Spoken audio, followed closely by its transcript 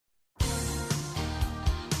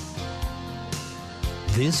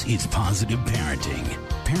This is Positive Parenting.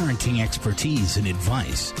 Parenting expertise and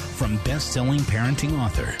advice from best-selling parenting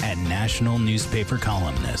author and national newspaper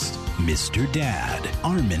columnist, Mr. Dad,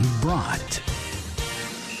 Armin Brott.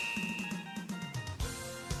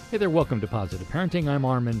 Hey there, welcome to Positive Parenting. I'm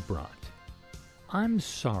Armin Brott. I'm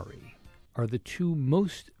sorry are the two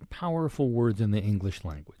most powerful words in the English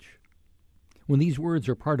language. When these words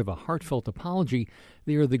are part of a heartfelt apology,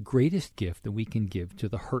 they are the greatest gift that we can give to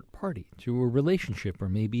the hurt party, to a relationship, or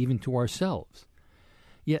maybe even to ourselves.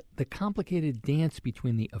 Yet the complicated dance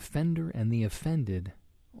between the offender and the offended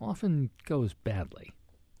often goes badly.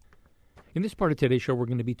 In this part of today's show, we're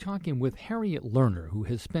going to be talking with Harriet Lerner, who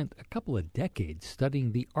has spent a couple of decades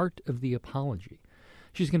studying the art of the apology.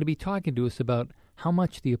 She's going to be talking to us about how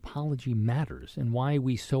much the apology matters and why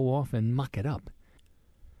we so often muck it up.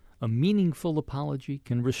 A meaningful apology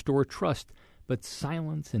can restore trust, but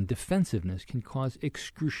silence and defensiveness can cause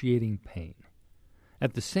excruciating pain.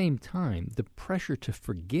 At the same time, the pressure to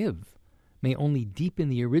forgive may only deepen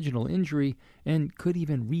the original injury and could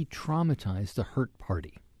even re-traumatize the hurt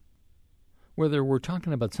party. Whether we're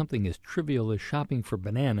talking about something as trivial as shopping for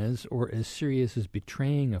bananas or as serious as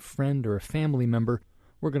betraying a friend or a family member,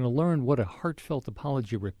 we're going to learn what a heartfelt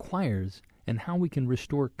apology requires and how we can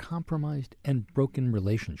restore compromised and broken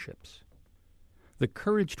relationships. The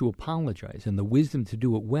courage to apologize and the wisdom to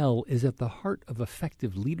do it well is at the heart of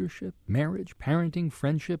effective leadership, marriage, parenting,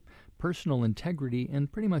 friendship, personal integrity,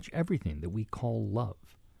 and pretty much everything that we call love.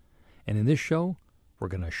 And in this show, we're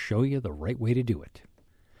going to show you the right way to do it.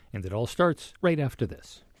 And it all starts right after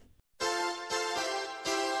this.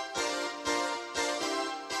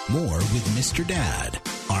 More with Mr. Dad,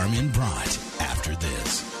 Armin Brott, after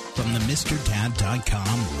this, from the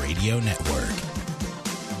MrDad.com radio network.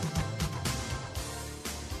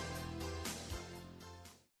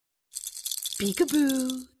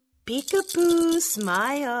 Peekaboo, peekaboo,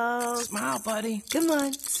 smile. Smile, buddy. Come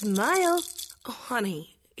on, smile. Oh,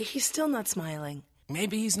 honey, he's still not smiling.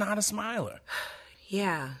 Maybe he's not a smiler.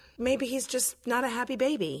 Yeah, maybe he's just not a happy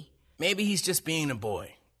baby. Maybe he's just being a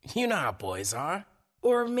boy. You know how boys are.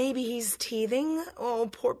 Or maybe he's teething. Oh,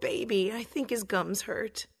 poor baby. I think his gums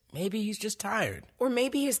hurt. Maybe he's just tired. Or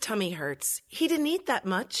maybe his tummy hurts. He didn't eat that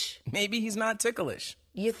much. Maybe he's not ticklish.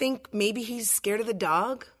 You think maybe he's scared of the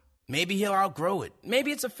dog? Maybe he'll outgrow it.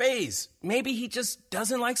 Maybe it's a phase. Maybe he just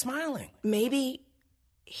doesn't like smiling. Maybe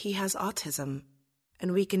he has autism,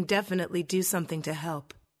 and we can definitely do something to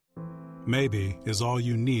help. Maybe is all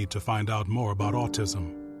you need to find out more about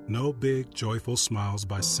autism. No big, joyful smiles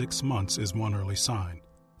by 6 months is one early sign.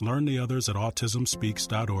 Learn the others at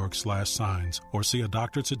autismspeaks.org/signs or see a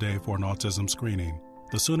doctor today for an autism screening.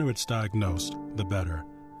 The sooner it's diagnosed, the better.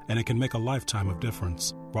 And it can make a lifetime of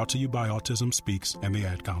difference. Brought to you by Autism Speaks and the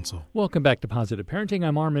Ad Council. Welcome back to Positive Parenting.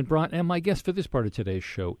 I'm Armin Brott, and my guest for this part of today's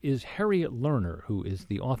show is Harriet Lerner, who is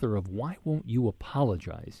the author of Why Won't You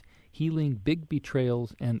Apologize? Healing Big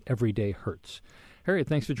Betrayals and Everyday Hurts. Harriet,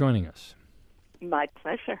 thanks for joining us. My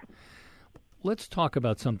pleasure. Let's talk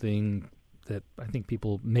about something that I think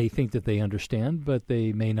people may think that they understand, but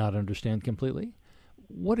they may not understand completely.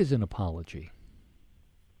 What is an apology?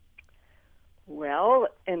 Well,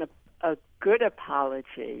 a good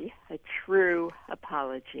apology, a true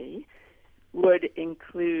apology, would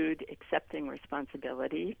include accepting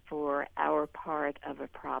responsibility for our part of a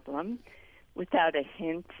problem without a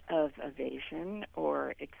hint of evasion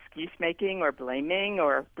or excuse-making or blaming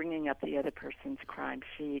or bringing up the other person's crime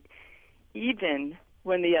sheet, even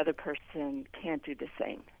when the other person can't do the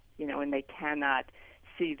same, when they cannot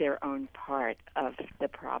see their own part of the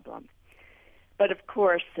problem. But, of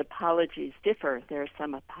course, apologies differ. There are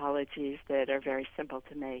some apologies that are very simple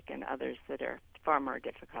to make and others that are far more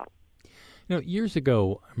difficult. Years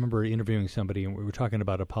ago, I remember interviewing somebody, and we were talking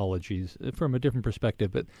about apologies from a different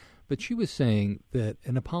perspective, but she was saying that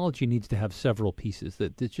an apology needs to have several pieces,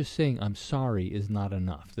 that just saying I'm sorry is not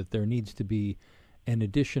enough, that there needs to be an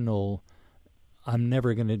additional, I'm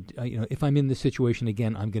never going to, if I'm in this situation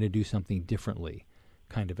again, I'm going to do something differently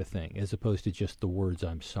kind of a thing, as opposed to just the words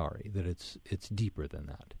I'm sorry, that it's deeper than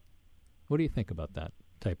that. What do you think about that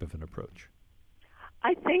type of an approach?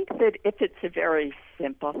 I think that if it's a very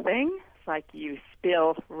simple thing, like you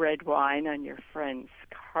spill red wine on your friend's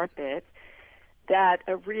carpet, that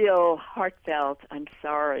a real heartfelt I'm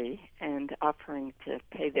sorry and offering to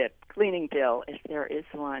pay the cleaning bill, if there is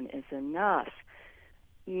one, is enough.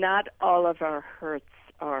 Not all of our hurts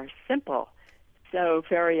are simple. So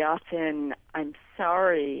very often, I'm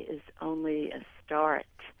sorry is only a start,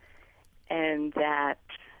 and that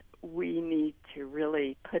we need to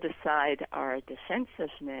really put aside our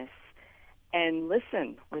defensiveness and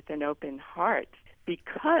listen with an open heart,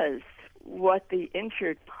 because what the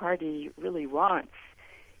injured party really wants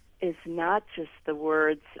is not just the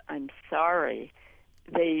words, "I'm sorry."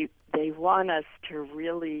 They want us to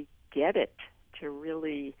really get it, to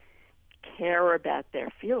really care about their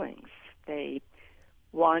feelings. They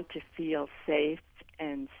want to feel safe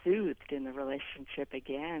and soothed in the relationship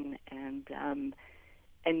again, and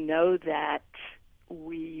know that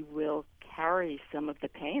we will carry some of the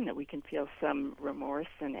pain, that we can feel some remorse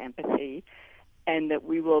and empathy, and that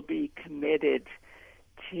we will be committed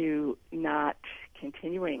to not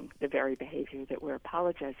continuing the very behavior that we're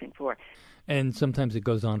apologizing for. And sometimes it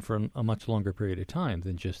goes on for a much longer period of time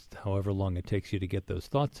than just however long it takes you to get those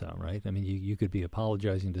thoughts out, right? I mean, you could be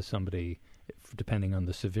apologizing to somebody, depending on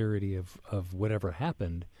the severity of whatever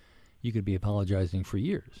happened, you could be apologizing for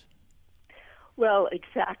years. Well,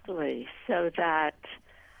 exactly. So that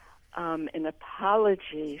an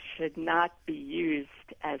apology should not be used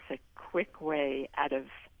as a quick way out of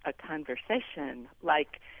a conversation.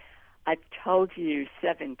 Like, I've told you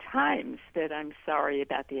 7 times that I'm sorry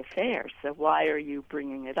about the affair, so why are you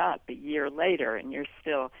bringing it up a year later and you're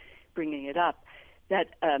still bringing it up?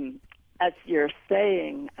 That, as you're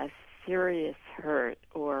saying, a serious hurt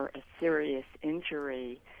or a serious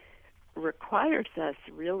injury requires us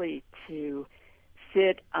really to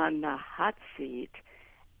sit on the hot seat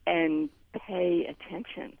and pay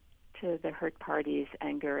attention to the hurt party's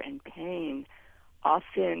anger and pain,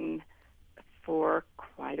 often for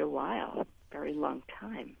quite a while, very long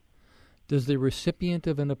time. Does the recipient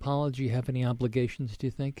of an apology have any obligations, do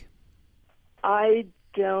you think? I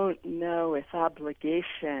don't know if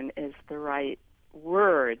obligation is the right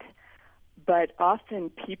word, but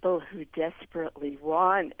often people who desperately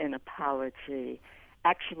want an apology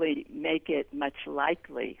actually make it much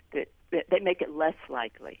likely that they make it less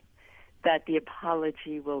likely that the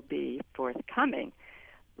apology will be forthcoming.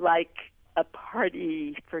 Like a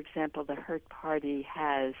party, for example, the hurt party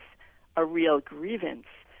has a real grievance,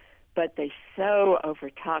 but they so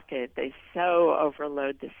overtalk it, they so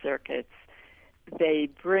overload the circuits, they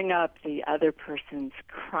bring up the other person's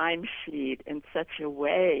crime sheet in such a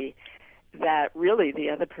way that really the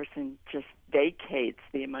other person just vacates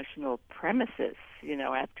the emotional premises,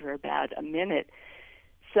 after about a minute.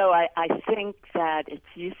 So I think that it's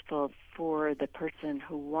useful for the person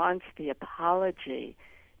who wants the apology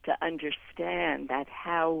to understand that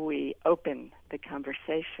how we open the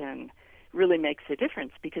conversation really makes a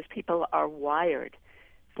difference, because people are wired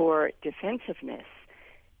for defensiveness.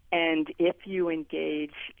 And if you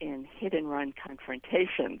engage in hit-and-run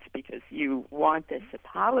confrontations because you want this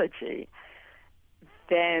apology,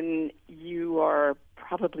 then you are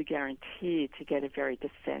probably guaranteed to get a very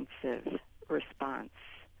defensive response.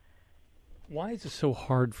 Why is it so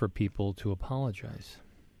hard for people to apologize?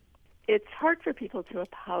 It's hard for people to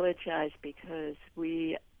apologize because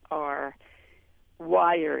we are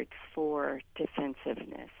wired for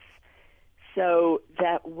defensiveness. So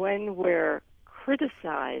that when we're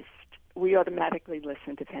criticized, we automatically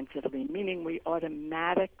listen defensively, meaning we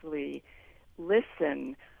automatically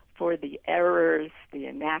listen for the errors, the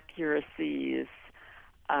inaccuracies,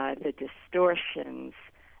 the distortions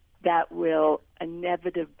that will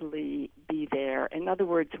inevitably be there. In other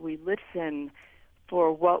words, we listen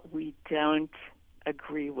for what we don't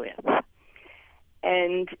agree with.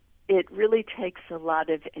 And it really takes a lot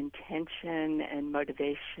of intention and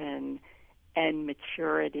motivation and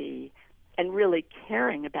maturity and really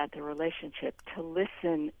caring about the relationship to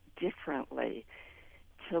listen differently,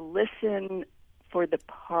 to listen for the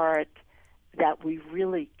part that we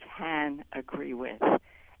really can agree with,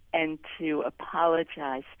 and to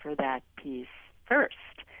apologize for that piece first.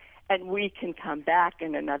 And we can come back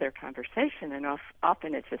in another conversation, and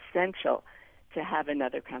often it's essential to have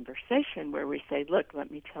another conversation where we say, look, let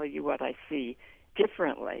me tell you what I see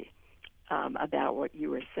differently about what you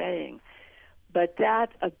were saying. But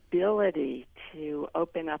that ability to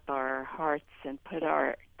open up our hearts and put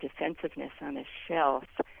our defensiveness on a shelf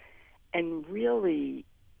and really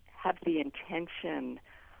have the intention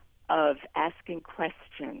of asking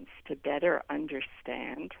questions to better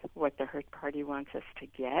understand what the hurt party wants us to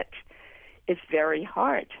get is very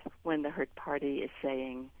hard when the hurt party is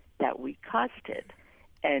saying that we caused it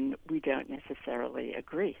and we don't necessarily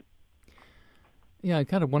agree. Yeah, I'm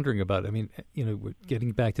kind of wondering about it. I mean,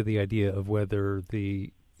 getting back to the idea of whether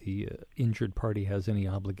the injured party has any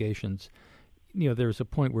obligations, there's a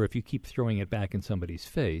point where if you keep throwing it back in somebody's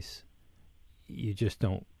face, you just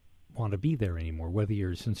don't want to be there anymore, whether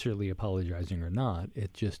you're sincerely apologizing or not.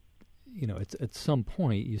 It just, it's at some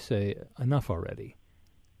point you say, enough already.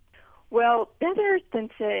 Well, better than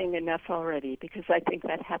saying enough already, because I think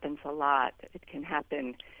that happens a lot. It can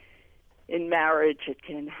happen in marriage, it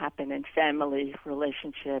can happen in family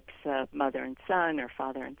relationships, mother and son or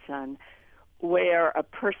father and son, where a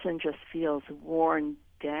person just feels worn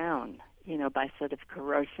down, by sort of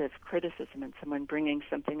corrosive criticism and someone bringing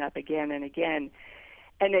something up again and again.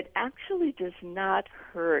 And it actually does not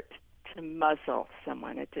hurt to muzzle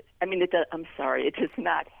someone. It does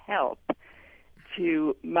not help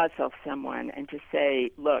to muzzle someone and to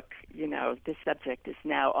say, look, this subject is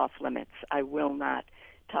now off limits. I will not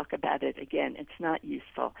talk about it again. It's not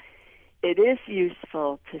useful. It is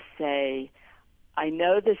useful to say, I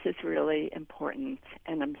know this is really important,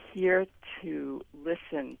 and I'm here to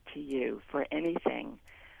listen to you for anything,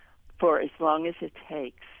 for as long as it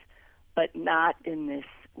takes, but not in this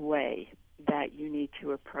way, that you need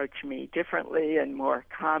to approach me differently and more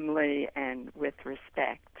calmly and with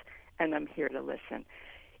respect, and I'm here to listen.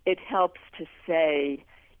 It helps to say,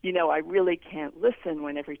 I really can't listen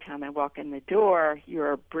when every time I walk in the door,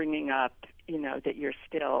 you're bringing up, that you're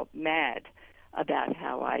still mad about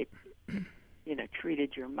how I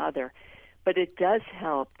treated your mother. But it does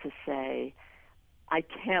help to say, I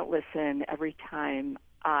can't listen every time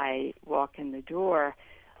I walk in the door.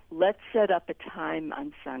 Let's set up a time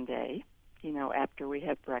on Sunday, after we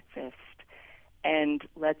have breakfast, and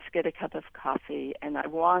let's get a cup of coffee, and I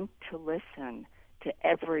want to listen to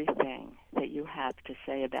everything that you have to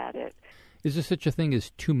say about it. Is there such a thing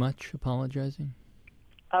as too much apologizing?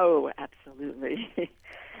 Oh, absolutely.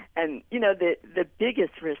 And the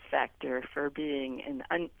biggest risk factor for being an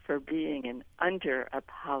under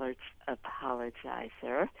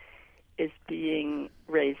apologizer is being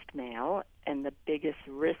raised male, and the biggest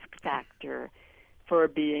risk factor for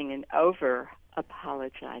being an over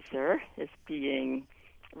apologizer is being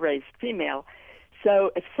raised female.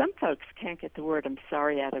 So if some folks can't get the word I'm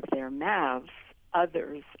sorry out of their mouths,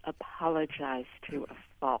 others apologize to a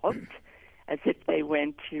fault, as if they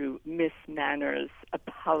went to Miss Manners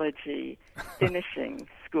apology finishing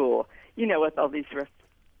school, with all these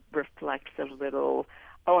reflexive little,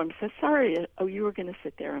 oh, I'm so sorry. Oh, you were going to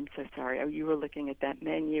sit there. I'm so sorry. Oh, you were looking at that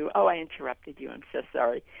menu. Oh, I interrupted you. I'm so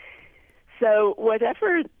sorry. So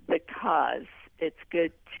whatever the cause, it's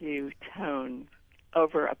good to tone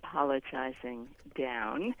over apologizing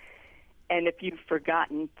down. And if you've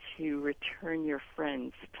forgotten to return your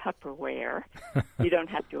friend's Tupperware, you don't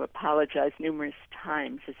have to apologize numerous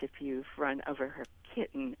times as if you've run over her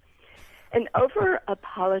kitten. And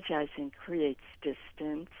over-apologizing creates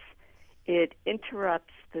distance. It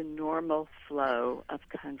interrupts the normal flow of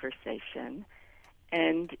conversation,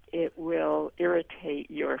 and it will irritate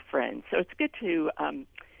your friend. So it's good to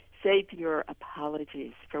save your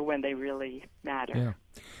apologies for when they really matter.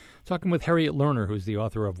 Yeah. Talking with Harriet Lerner, who's the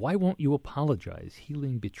author of Why Won't You Apologize?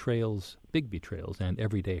 Healing Betrayals, Big Betrayals, and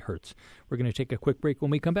Everyday Hurts. We're going to take a quick break.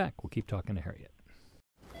 When we come back, we'll keep talking to Harriet.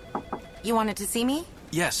 You wanted to see me?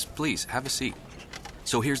 Yes, please, have a seat.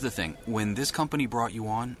 So here's the thing. When this company brought you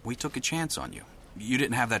on, we took a chance on you. You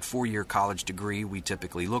didn't have that 4-year college degree we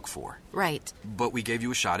typically look for. Right. But we gave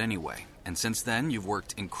you a shot anyway. And since then, you've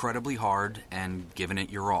worked incredibly hard and given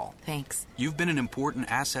it your all. Thanks. You've been an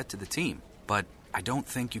important asset to the team, but I don't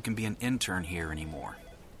think you can be an intern here anymore.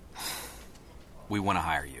 We want to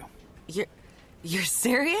hire you. You're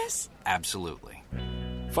serious? Absolutely.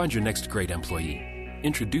 Find your next great employee.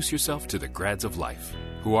 Introduce yourself to the Grads of Life.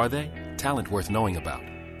 Who are they? Talent worth knowing about.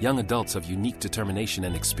 Young adults of unique determination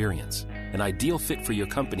and experience. An ideal fit for your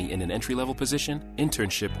company in an entry-level position,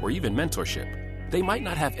 internship, or even mentorship. They might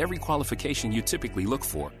not have every qualification you typically look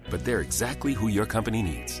for, but they're exactly who your company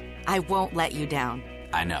needs. I won't let you down.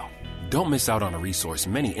 I know. Don't miss out on a resource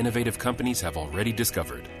many innovative companies have already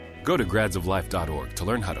discovered. Go to gradsoflife.org to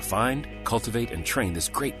learn how to find, cultivate, and train this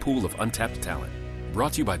great pool of untapped talent.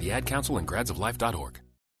 Brought to you by the Ad Council and gradsoflife.org.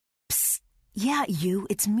 Psst. Yeah,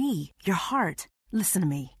 it's me, your heart. Listen to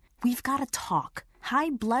me. We've got to talk. High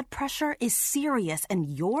blood pressure is serious, and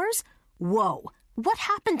yours? Whoa. What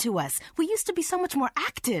happened to us? We used to be so much more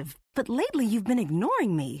active. But lately you've been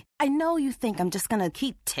ignoring me. I know you think I'm just gonna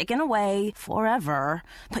keep ticking away forever,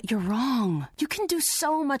 but you're wrong. You can do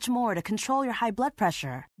so much more to control your high blood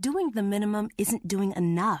pressure. Doing the minimum isn't doing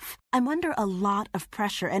enough. I'm under a lot of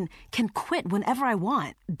pressure and can quit whenever I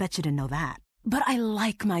want. Bet you didn't know that. But I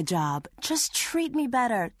like my job. Just treat me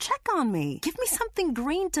better. Check on me. Give me something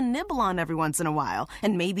green to nibble on every once in a while.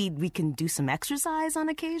 And maybe we can do some exercise on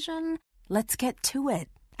occasion. Let's get to it.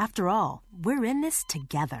 After all, we're in this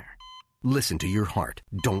together. Listen to your heart.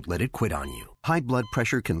 Don't let it quit on you. High blood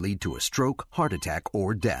pressure can lead to a stroke, heart attack,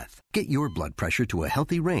 or death. Get your blood pressure to a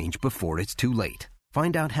healthy range before it's too late.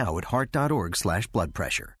 Find out how at heart.org/blood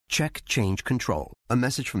pressure. Check, change, control. A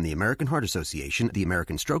message from the American Heart Association, the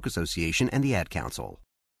American Stroke Association, and the Ad Council.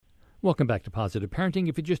 Welcome back to Positive Parenting.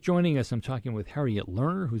 If you're just joining us, I'm talking with Harriet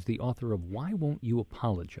Lerner, who's the author of Why Won't You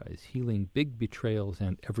Apologize? Healing Big Betrayals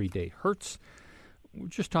and Everyday Hurts. We're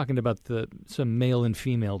just talking about some male and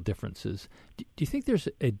female differences. Do you think there's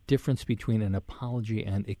a difference between an apology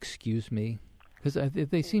and excuse me? Because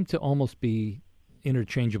they seem to almost be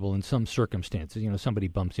interchangeable in some circumstances. You know, somebody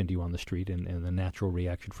bumps into you on the street, and the natural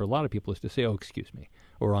reaction for a lot of people is to say, oh, excuse me,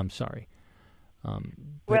 or I'm sorry.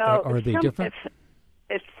 Well, are they different?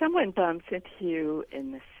 If someone bumps into you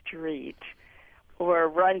in the street or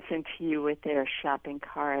runs into you with their shopping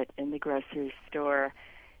cart in the grocery store,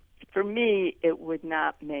 for me, it would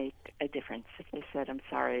not make a difference if they said, I'm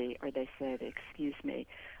sorry, or they said, excuse me.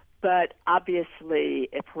 But obviously,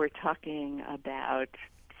 if we're talking about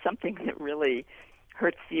something that really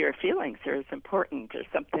hurts your feelings or is important or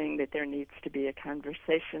something that there needs to be a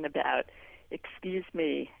conversation about, excuse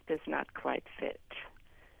me does not quite fit.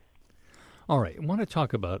 All right. I want to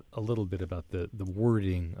talk about a little bit about the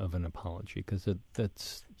wording of an apology, because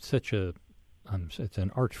that's such it's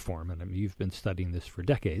an art form, and I mean, you've been studying this for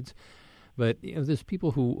decades. But there's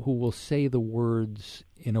people who will say the words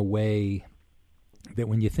in a way that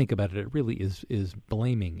when you think about it, it really is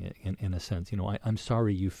blaming in a sense. I'm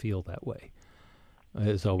sorry you feel that way.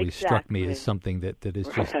 Has always struck me as something that is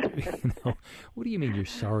just, what do you mean you're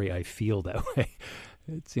sorry I feel that way?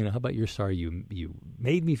 It's, how about you're sorry you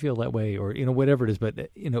made me feel that way, or, whatever it is. But,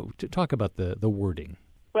 to talk about the wording.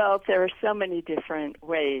 Well, there are so many different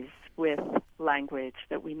ways with language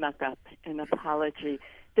that we muck up an apology.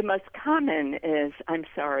 The most common is, I'm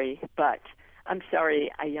sorry, but I'm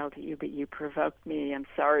sorry I yelled at you, but you provoked me. I'm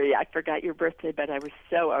sorry I forgot your birthday, but I was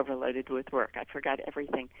so overloaded with work. I forgot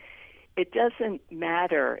everything. It doesn't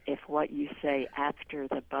matter if what you say after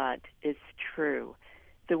the but is true.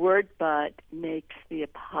 The word but makes the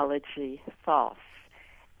apology false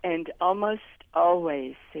and almost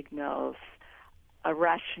always signals a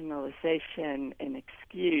rationalization, an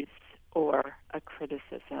excuse, or a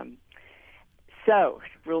criticism. So,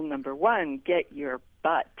 rule number one, get your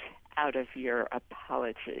but out of your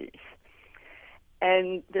apologies.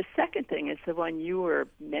 And the second thing is the one you were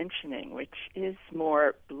mentioning, which is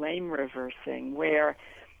more blame reversing, where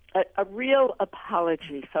a real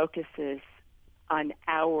apology focuses on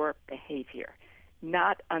our behavior,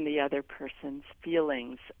 not on the other person's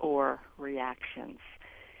feelings or reactions.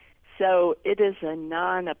 So it is a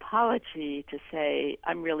non-apology to say,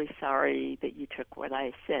 I'm really sorry that you took what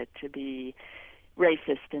I said to be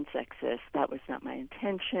racist and sexist. That was not my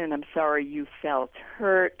intention. I'm sorry you felt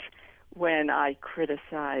hurt when I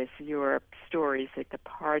criticized your stories at the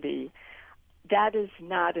party. That is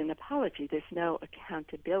not an apology. There's no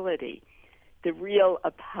accountability. The real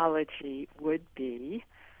apology would be,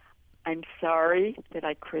 I'm sorry that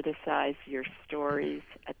I criticized your stories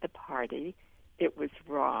at the party. It was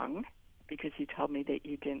wrong because you told me that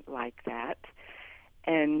you didn't like that.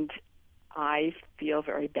 And I feel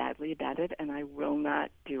very badly about it, and I will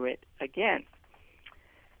not do it again.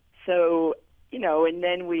 So, and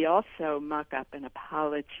then we also muck up an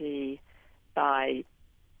apology by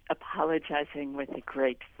apologizing with a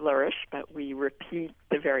great flourish, but we repeat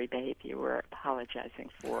the very behavior we're apologizing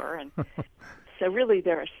for. And so really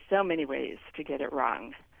there are so many ways to get it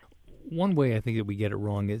wrong. One way I think that we get it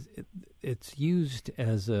wrong is it's used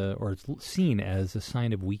as it's seen as a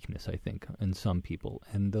sign of weakness, I think, in some people.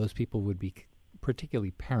 And those people would be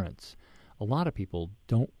particularly parents. A lot of people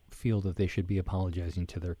don't feel that they should be apologizing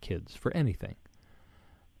to their kids for anything.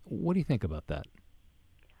 What do you think about that?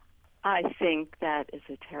 I think that is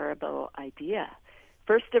a terrible idea.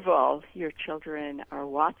 First of all, your children are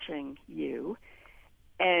watching you,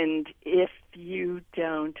 and if you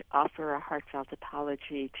don't offer a heartfelt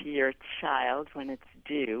apology to your child when it's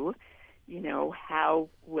due, how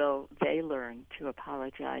will they learn to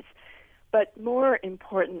apologize? But more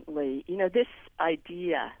importantly, this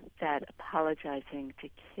idea that apologizing to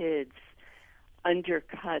kids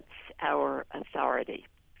undercuts our authority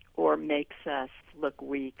or makes us look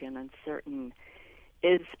weak and uncertain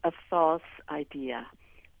is a false idea.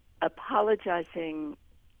 Apologizing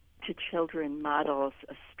to children models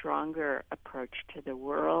a stronger approach to the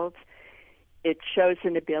world. It shows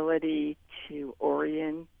an ability to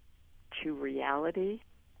orient to reality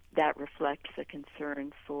that reflects a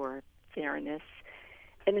concern for fairness.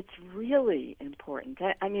 And it's really important.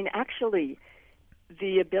 Actually,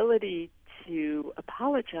 the ability to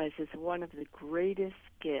apologize is one of the greatest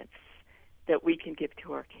gifts that we can give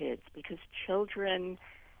to our kids, because children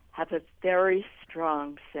have a very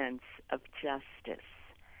strong sense of justice.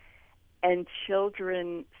 And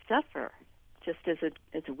children suffer, just as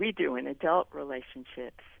we do in adult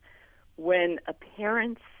relationships, when a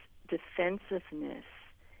parent's defensiveness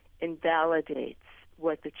invalidates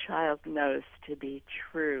what the child knows to be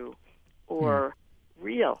true or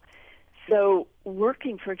real. So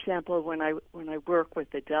working, for example, when I work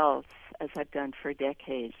with adults, as I've done for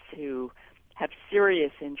decades, who have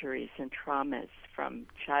serious injuries and traumas from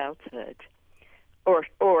childhood,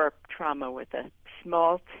 or trauma with a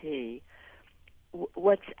small t,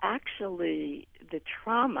 what's actually the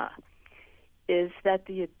trauma is that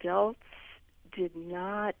the adults did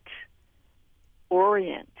not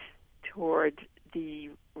orient toward the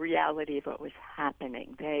reality of what was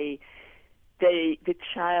happening. The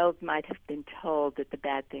child might have been told that the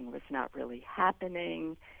bad thing was not really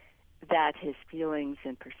happening, that his feelings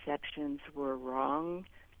and perceptions were wrong,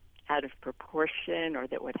 out of proportion, or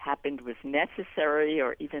that what happened was necessary,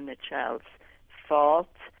 or even the child's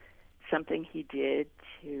fault, something he did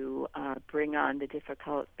to bring on the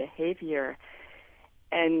difficult behavior.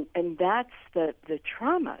 And that's the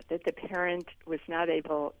trauma that the parent was not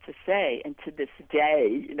able to say, and to this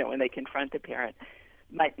day, when they confront the parent,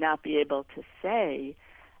 might not be able to say,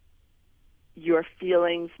 your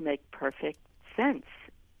feelings make perfect sense,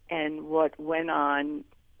 and what went on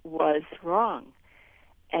was wrong.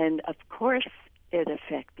 And of course it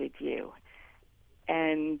affected you.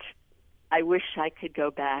 And I wish I could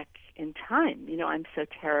go back in time. I'm so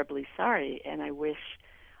terribly sorry, and I wish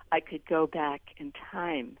I could go back in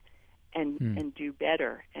time and do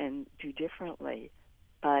better and do differently.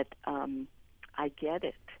 But I get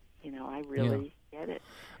it. I really get it.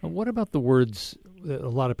 What about the words that a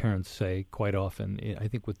lot of parents say quite often, I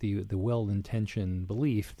think with the well-intentioned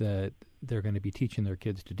belief that they're going to be teaching their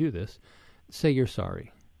kids to do this? Say you're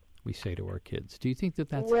sorry, we say to our kids. Do you think that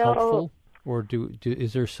that's helpful? Or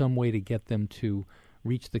is there some way to get them to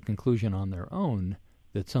reach the conclusion on their own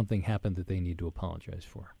that something happened that they need to apologize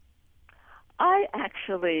for? I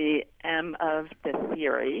actually am of the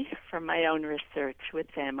theory from my own research with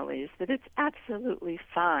families that it's absolutely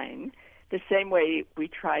fine, the same way we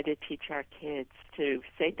try to teach our kids to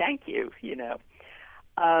say thank you,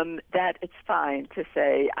 that it's fine to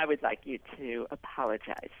say, I would like you to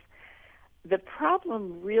apologize. The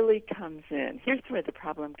problem really comes in, here's where the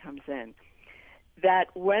problem comes in,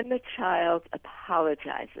 that when the child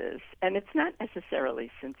apologizes, and it's not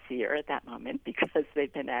necessarily sincere at that moment because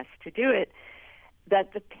they've been asked to do it,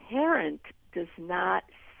 that the parent does not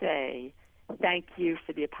say, thank you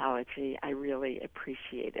for the apology, I really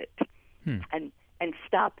appreciate it, and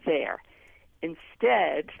stop there.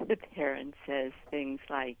 Instead, the parent says things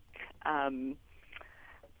like,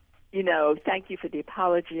 thank you for the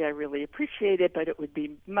apology, I really appreciate it, but it would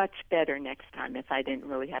be much better next time if I didn't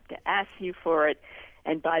really have to ask you for it.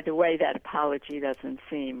 And by the way, that apology doesn't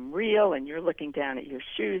seem real, and you're looking down at your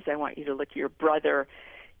shoes. I want you to look your brother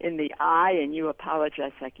in the eye, and you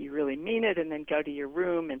apologize like you really mean it, and then go to your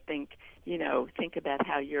room and think about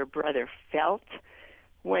how your brother felt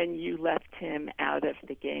when you left him out of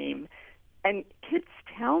the game. And kids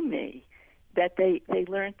tell me that they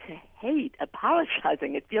learn to hate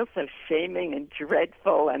apologizing. It feels so shaming and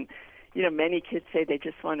dreadful, and many kids say they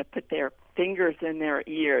just want to put their fingers in their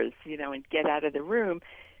ears, and get out of the room,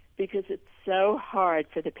 because it's so hard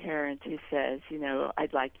for the parent who says,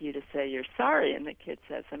 I'd like you to say you're sorry, and the kid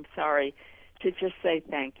says, I'm sorry, to just say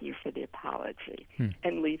thank you for the apology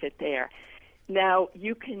and leave it there. Now,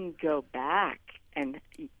 you can go back and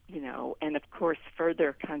of course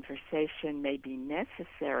further conversation may be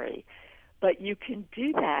necessary, but you can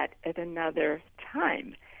do that at another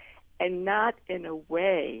time, and not in a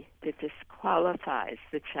way that disqualifies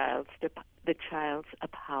the child's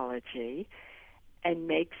apology and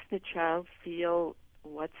makes the child feel,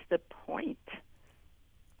 what's the point?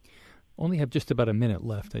 Only have just about a minute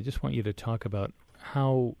left. I just want you to talk about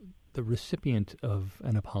how the recipient of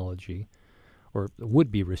an apology, or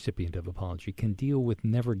would-be recipient of apology, can deal with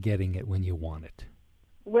never getting it when you want it.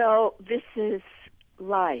 Well, this is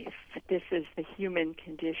life. This is the human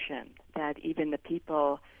condition, that even the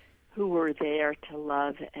people who were there to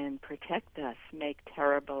love and protect us make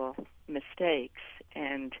terrible mistakes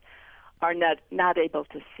and are not able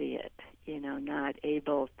to see it, not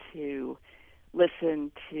able to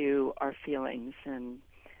listen to our feelings and,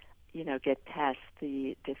 get past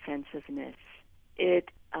the defensiveness. It's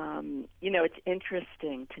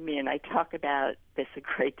interesting to me, and I talk about this a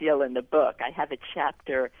great deal in the book. I have a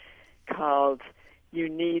chapter called You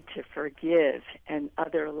Need to Forgive and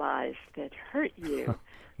Other Lies That Hurt You.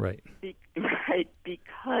 Right.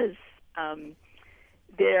 Because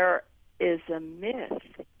there is a myth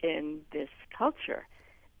in this culture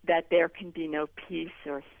that there can be no peace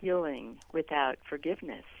or healing without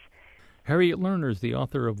forgiveness. Harriet Lerner is the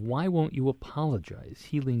author of Why Won't You Apologize?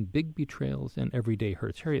 Healing Big Betrayals and Everyday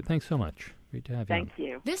Hurts. Harriet, thanks so much. Great to have you. Thank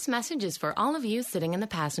you. This message is for all of you sitting in the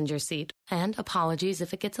passenger seat. And apologies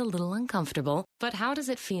if it gets a little uncomfortable. But how does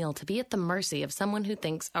it feel to be at the mercy of someone who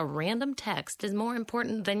thinks a random text is more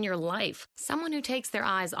important than your life? Someone who takes their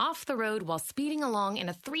eyes off the road while speeding along in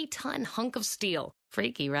a 3-ton hunk of steel.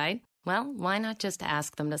 Freaky, right? Well, why not just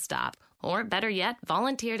ask them to stop? Or better yet,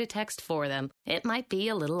 volunteer to text for them. It might be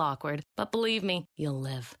a little awkward, but believe me, you'll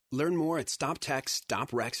live. Learn more at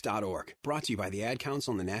StopTextStopWrecks.org. Brought to you by the Ad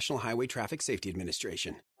Council and the National Highway Traffic Safety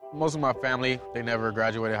Administration. Most of my family, they never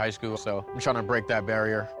graduated high school, so I'm trying to break that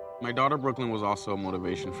barrier. My daughter, Brooklyn, was also a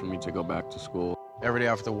motivation for me to go back to school. Every day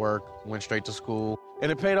after work, went straight to school,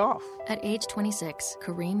 and it paid off. At age 26,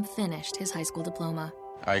 Kareem finished his high school diploma.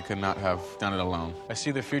 I could not have done it alone. I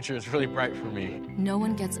see the future is really bright for me. No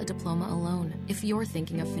one gets a diploma alone. If you're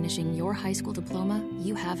thinking of finishing your high school diploma,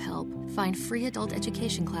 you have help. Find free adult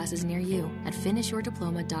education classes near you at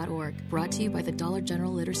finishyourdiploma.org. Brought to you by the Dollar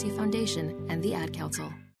General Literacy Foundation and the Ad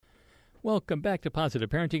Council. Welcome back to Positive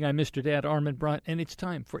Parenting. I'm Mr. Dad, Armin Brott, and it's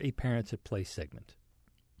time for a Parents at Play segment.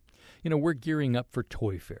 You know, we're gearing up for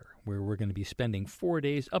Toy Fair, where we're going to be spending 4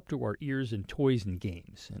 days up to our ears in toys and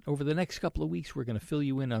games. And over the next couple of weeks, we're going to fill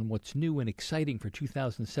you in on what's new and exciting for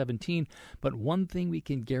 2017. But one thing we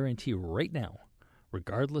can guarantee right now,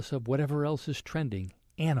 regardless of whatever else is trending,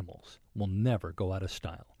 animals will never go out of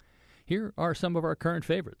style. Here are some of our current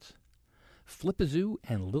favorites. Flip-A-Zoo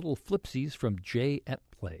and Little Flipsies from Jay at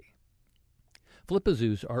Play.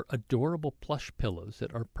 Flip-A-Zoos are adorable plush pillows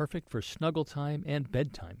that are perfect for snuggle time and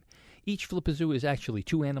bedtime. Each Flip-A-Zoo is actually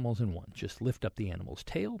 2 animals in one. Just lift up the animal's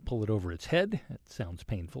tail, pull it over its head. It sounds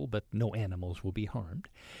painful, but no animals will be harmed.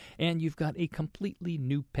 And you've got a completely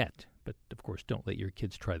new pet. But, of course, don't let your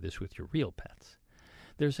kids try this with your real pets.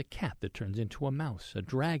 There's a cat that turns into a mouse, a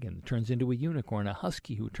dragon that turns into a unicorn, a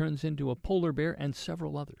husky who turns into a polar bear, and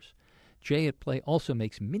several others. Jay at Play also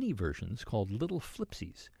makes mini versions called Little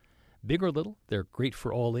Flipsies. Big or little, they're great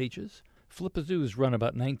for all ages. Flip-A-Zoos run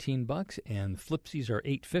about $19, and Flipsies are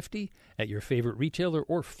 $8.50 at your favorite retailer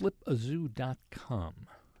or flipazoo.com.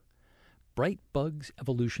 Bright Bugs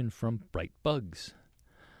Evolution from Bright Bugs.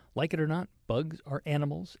 Like it or not, bugs are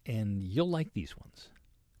animals, and you'll like these ones.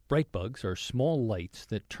 Bright Bugs are small lights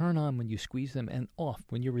that turn on when you squeeze them and off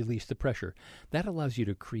when you release the pressure. That allows you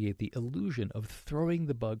to create the illusion of throwing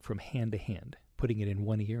the bug from hand to hand, putting it in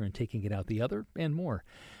one ear and taking it out the other, and more.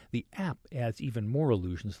 The app adds even more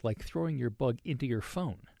illusions, like throwing your bug into your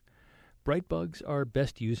phone. Bright Bugs are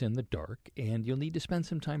best used in the dark, and you'll need to spend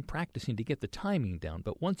some time practicing to get the timing down,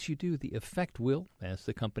 but once you do, the effect will, as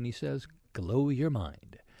the company says, glow your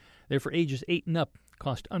mind. They're for ages 8 and up,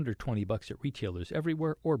 cost under $20 at retailers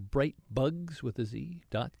everywhere, or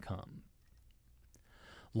brightbugs.com.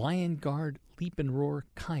 Lion Guard Leap and Roar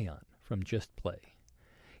Kion from Just Play.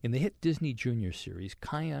 In the hit Disney Junior series,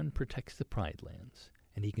 Kion protects the Pride Lands,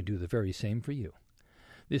 and he can do the very same for you.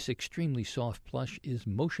 This extremely soft plush is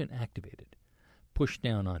motion-activated. Push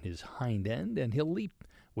down on his hind end, and he'll leap.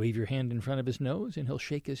 Wave your hand in front of his nose, and he'll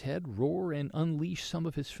shake his head, roar, and unleash some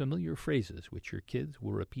of his familiar phrases, which your kids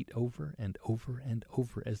will repeat over and over and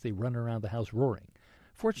over as they run around the house roaring.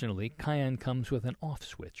 Fortunately, Kion comes with an off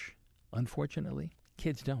switch. Unfortunately,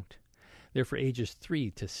 kids don't. They're for ages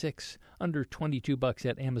 3 to 6, under $22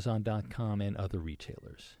 at Amazon.com and other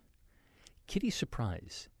retailers. Kitty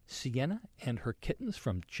Surprise, Sienna and her kittens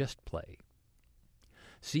from Just Play.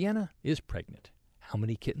 Sienna is pregnant. How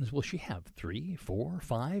many kittens will she have? 3, 4,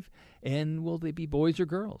 5? And will they be boys or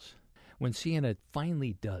girls? When Sienna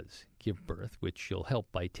finally does give birth, which she'll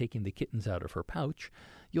help by taking the kittens out of her pouch,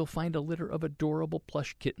 you'll find a litter of adorable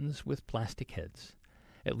plush kittens with plastic heads,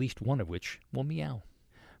 at least one of which will meow.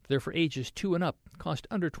 They're for ages 2 and up, cost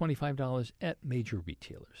under $25 at major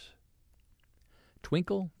retailers.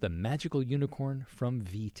 Twinkle, the magical unicorn from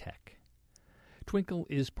VTech. Twinkle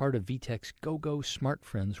is part of VTech's Go-Go Smart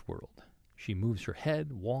Friends world. She moves her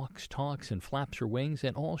head, walks, talks, and flaps her wings,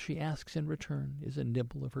 and all she asks in return is a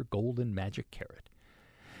nibble of her golden magic carrot.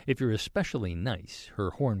 If you're especially nice,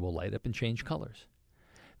 her horn will light up and change colors.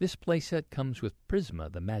 This playset comes with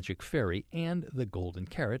Prisma, the magic fairy, and the golden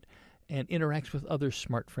carrot, and interacts with other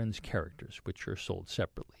Smart Friends characters, which are sold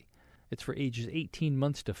separately. It's for ages 18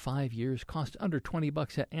 months to 5 years, cost under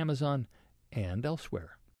 $20 at Amazon and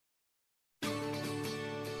elsewhere.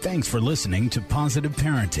 Thanks for listening to Positive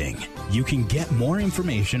Parenting. You can get more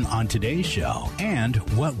information on today's show and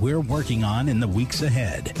what we're working on in the weeks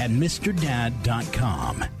ahead at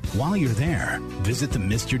MrDad.com. While you're there, visit the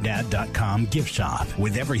MrDad.com gift shop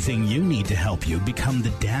with everything you need to help you become the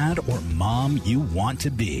dad or mom you want to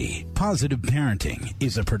be. Positive Parenting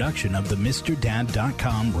is a production of the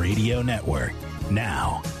MrDad.com radio network.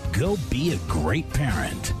 Now, go be a great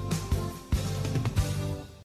parent.